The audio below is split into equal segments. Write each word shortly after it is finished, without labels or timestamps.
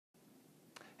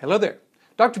Hello there.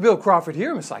 Dr. Bill Crawford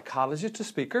here. I'm a psychologist, a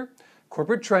speaker,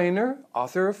 corporate trainer,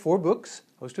 author of 4 books,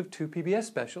 host of 2 PBS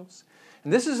specials.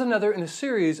 And this is another in a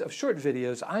series of short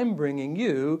videos I'm bringing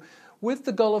you with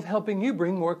the goal of helping you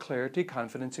bring more clarity,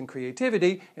 confidence, and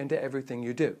creativity into everything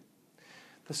you do.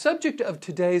 The subject of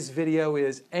today's video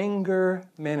is anger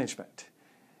management.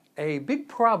 A big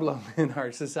problem in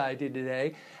our society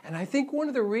today, and I think one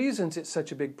of the reasons it's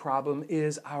such a big problem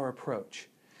is our approach.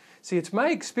 See, it's my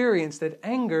experience that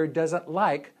anger doesn't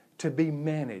like to be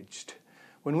managed.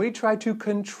 When we try to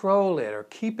control it or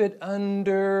keep it in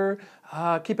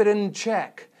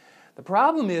check, the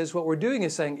problem is what we're doing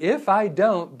is saying, if I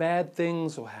don't, bad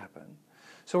things will happen.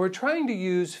 So we're trying to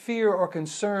use fear or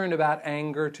concern about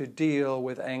anger to deal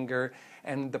with anger,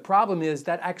 and the problem is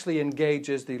that actually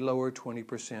engages the lower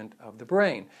 20% of the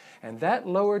brain. And that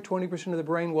lower 20% of the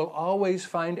brain will always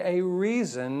find a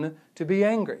reason to be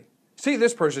angry. See,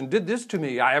 this person did this to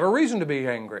me. I have a reason to be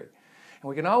angry. And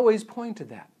we can always point to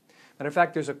that. Matter of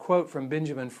fact, there's a quote from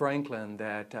Benjamin Franklin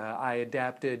that I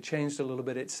adapted, changed a little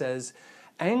bit. It says,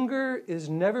 "Anger is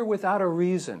never without a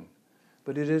reason,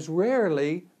 but it is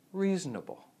rarely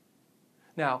reasonable."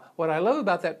 Now, what I love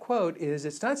about that quote is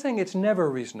it's not saying it's never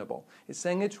reasonable. It's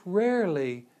saying it's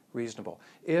rarely reasonable.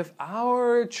 If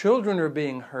our children are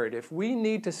being hurt, if we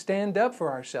need to stand up for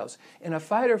ourselves in a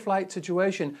fight or flight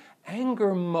situation,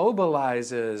 anger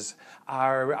mobilizes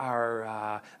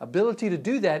our ability to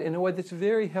do that in a way that's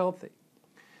very healthy.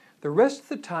 The rest of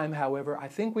the time, however, I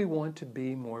think we want to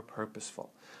be more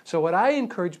purposeful. So what I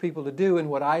encourage people to do and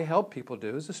what I help people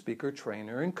do as a speaker,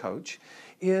 trainer, and coach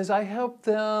is I help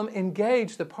them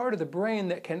engage the part of the brain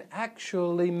that can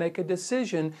actually make a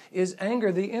decision. Is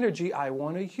anger the energy I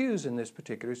want to use in this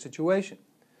particular situation?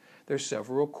 There's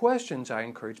several questions I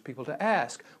encourage people to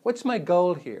ask. What's my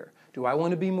goal here? Do I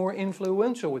want to be more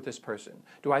influential with this person?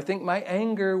 Do I think my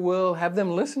anger will have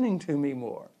them listening to me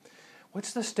more?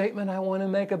 What's the statement I want to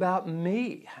make about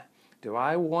me? Do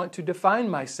I want to define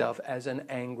myself as an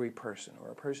angry person or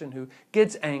a person who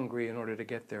gets angry in order to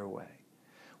get their way?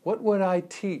 What would I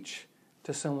teach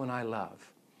to someone I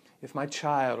love? If my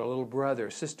child, a little brother,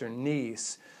 sister,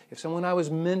 niece, if someone I was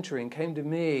mentoring came to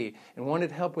me and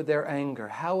wanted help with their anger,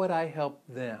 how would I help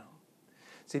them?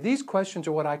 See, these questions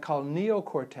are what I call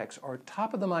neocortex, or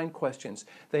top-of-the-mind questions.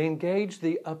 They engage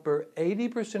the upper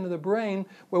 80% of the brain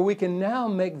where we can now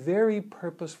make very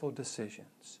purposeful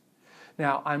decisions.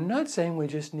 Now, I'm not saying we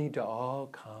just need to all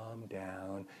calm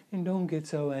down and don't get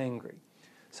so angry.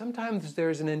 Sometimes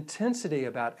there's an intensity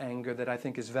about anger that I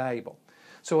think is valuable.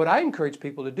 So what I encourage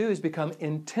people to do is become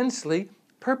intensely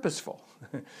purposeful.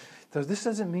 So this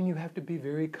doesn't mean you have to be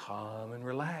very calm and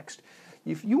relaxed.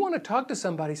 If you want to talk to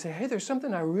somebody, say, hey, there's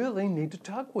something I really need to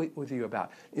talk with you about.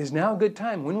 Is now a good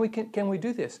time? When can we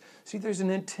do this? See, there's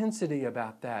an intensity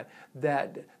about that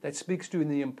speaks to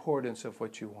the importance of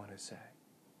what you want to say.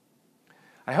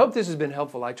 I hope this has been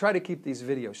helpful. I try to keep these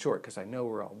videos short because I know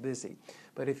we're all busy.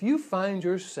 But if you find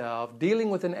yourself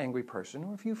dealing with an angry person,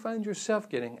 or if you find yourself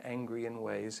getting angry in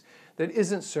ways that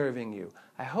isn't serving you,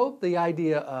 I hope the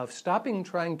idea of stopping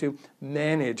trying to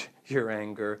manage your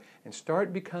anger and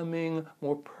start becoming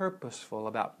more purposeful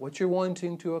about what you're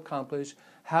wanting to accomplish,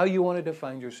 how you want to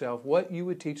define yourself, what you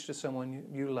would teach to someone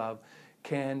you love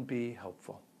can be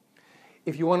helpful.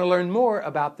 If you want to learn more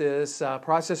about this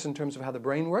process in terms of how the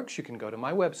brain works, you can go to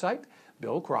my website,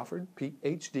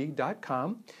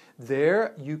 billcrawfordphd.com.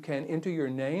 There you can enter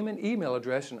your name and email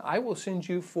address, and I will send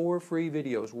you 4 free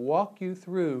videos, walk you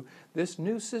through this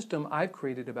new system I've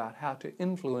created about how to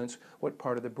influence what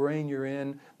part of the brain you're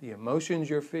in, the emotions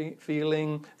you're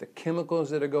feeling, the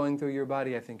chemicals that are going through your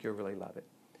body. I think you'll really love it.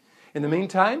 In the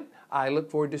meantime, I look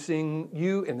forward to seeing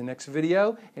you in the next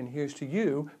video, and here's to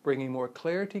you bringing more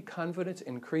clarity, confidence,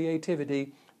 and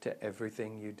creativity to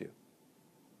everything you do.